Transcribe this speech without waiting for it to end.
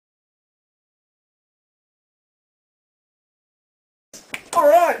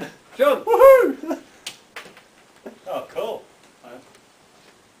Alright! John! Woohoo! Oh, cool.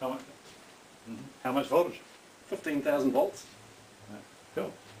 How much? How much voltage? 15,000 volts.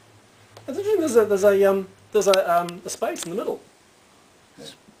 Cool. It's interesting. There's a space in the middle.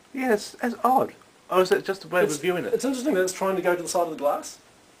 Yeah, that's odd. Or is it just a way of viewing it? It's interesting that it's trying to go to the side of the glass.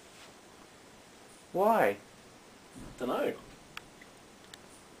 Why? Don't know.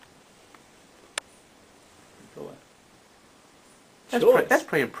 Cool. That's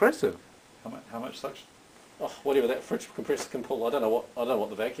pretty impressive. How much suction? Oh, whatever that fridge compressor can pull. I don't know what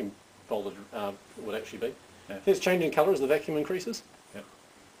the vacuum voltage would actually be. Yeah. It's changing colour as the vacuum increases. Yep.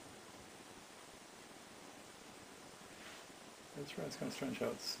 That's right. It's kind of strange how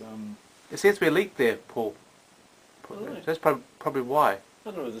it's. There seems to be a leak there, Paul. Right. That's probably why. I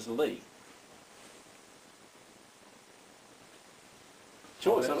don't know if there's a leak.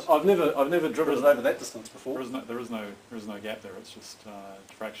 Sure. So I've never driven it over that distance before. There is no gap there. It's just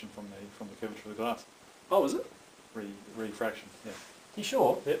diffraction from the curvature of the glass. Oh, is it? Refraction. Yeah. You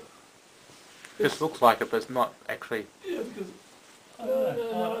sure? Yep. It just looks like it, but it's not actually. Yeah, because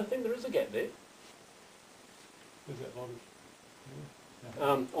No, I think there is a gap there. Is that voltage?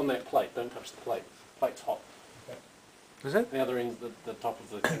 On that plate, don't touch the plate. Plate's hot. Okay. Is it? The other end, the top of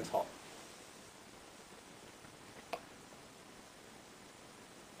the thing's hot.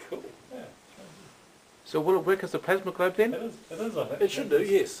 Cool. Yeah. So will it work as a plasma globe then? It is. I think. It should do,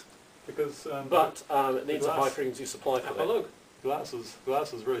 yes. Because. But it needs a glass- high frequency supply for that. Oh look, glass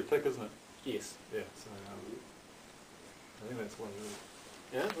is really thick, isn't it? Yes. Yeah. So I think that's what it is.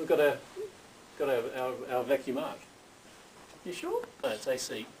 Yeah, we've got our vacuum arc. You sure? No, it's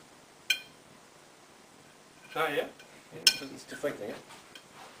AC. Oh yeah. It's deflecting it.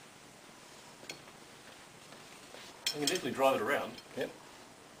 You can definitely drive it around. Yep.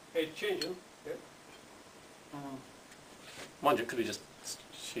 Hey, changing. Yep. Mind you, it could be just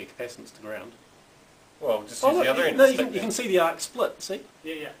sheer capacitance to ground. Well, just Oh, use look, the other end. no, you can see the arc split, see?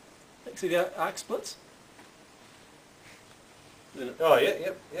 Yeah. You see the arc splits? Then it, Oh,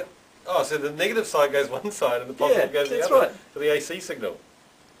 yeah, yep. Oh, so the negative side goes one side and the positive goes the that's other right. for the AC signal.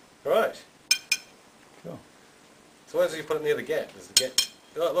 Right. Cool. So once you put it near the gap, there's the gap.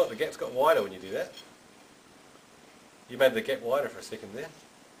 Oh, look, the gap's got wider when you do that. You made the gap wider for a second there.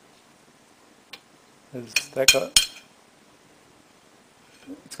 Has that got?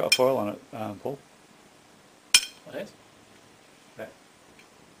 It's got foil on it, Paul. what has? That.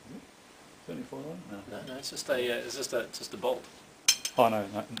 Is there any foil on it? No, it's just a bolt. Oh no.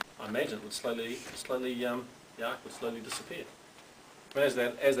 I imagine it would slowly, the arc would slowly disappear. But as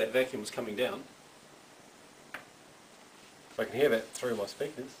that vacuum was coming down, If I can hear that through my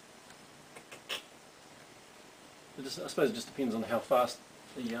speakers. I suppose it just depends on how fast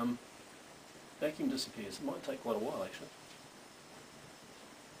the vacuum disappears. It might take quite a while, actually.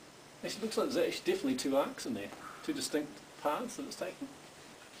 Actually, it looks like there's actually definitely two arcs in there, two distinct paths that it's taking.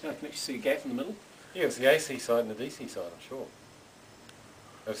 Now I can actually see a gap in the middle. Yeah, it's the AC side and the DC side, I'm sure.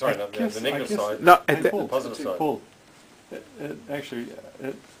 Oh, sorry, no, the negative side. No, And the positive side. Paul, it actually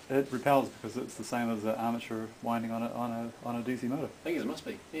it repels because it's the same as the armature winding on a DC motor. I think it must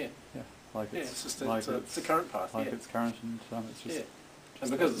be, yeah. Yeah, like Yeah, it's it's just like it's a current path, like yeah. it's current and it's just Yeah. And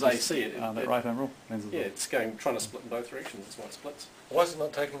because it's AC, that right-hand rule. yeah, it's trying to split in both directions. That's why it splits. Why is it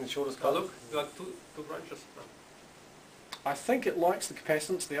not taking the shortest path? like two branches. I think it likes the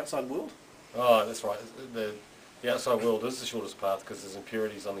capacitance of the outside world. Oh, that's right. The outside world is the shortest path because there's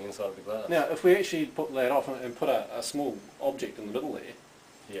impurities on the inside of the glass. Now, if we actually put that off and put a small object in the middle there,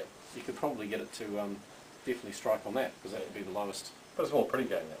 Yeah. you could probably get it to definitely strike on that, because that would be the lowest. But it's more pretty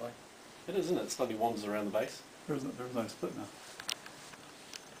going that way. It is, isn't it? It slowly wanders around the base. There is no split now.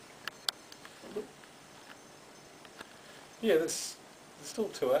 Yeah, there's still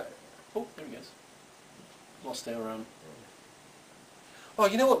two out. Oh, there he goes. Lost our Oh,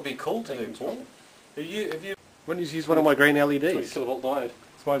 you know what would be cool to do, Taking Paul? spot. Why don't you just use one of my green 20 LEDs? kilovolt diode.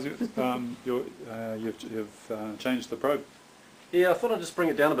 Why is it, you've changed the probe. Yeah, I thought I'd just bring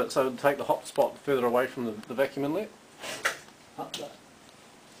it down a bit so it would take the hot spot further away from the vacuum inlet.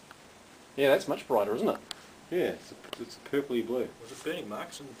 Yeah, that's much brighter, isn't it? Yeah, it's purpley blue. Was it burning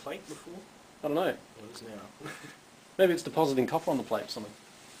marks on the plate before? I don't know. Well, it is now. Maybe it's depositing copper on the plate or something.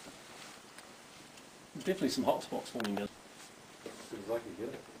 There's definitely some hot spots forming down. As soon as I can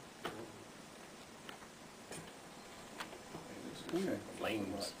get it.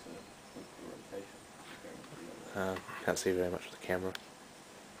 Flames. Can't see very much with the camera.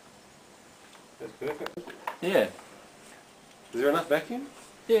 That's perfect. Yeah. Is there enough vacuum?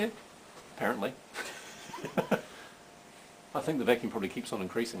 Yeah. Apparently. I think the vacuum probably keeps on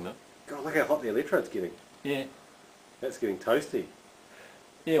increasing though. God, look how hot the electrode's getting. Yeah. That's getting toasty.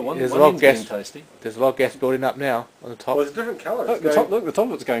 Yeah, one There's a lot of end's getting gas. toasty. There's a lot of gas building up now on the top. Well, it's a different colour. Look, the top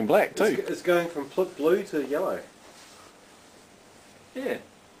of it's going black too. It's going from blue to yellow. Yeah.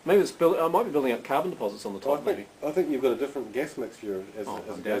 Maybe it's I might be building up carbon deposits on the top, maybe. I think you've got a different gas mixture as Oh, it I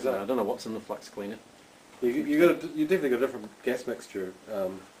goes doubt it. up. I don't know what's in the flux cleaner. You definitely got a different gas mixture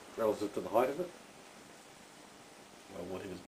relative to the height of it. Well, whatever's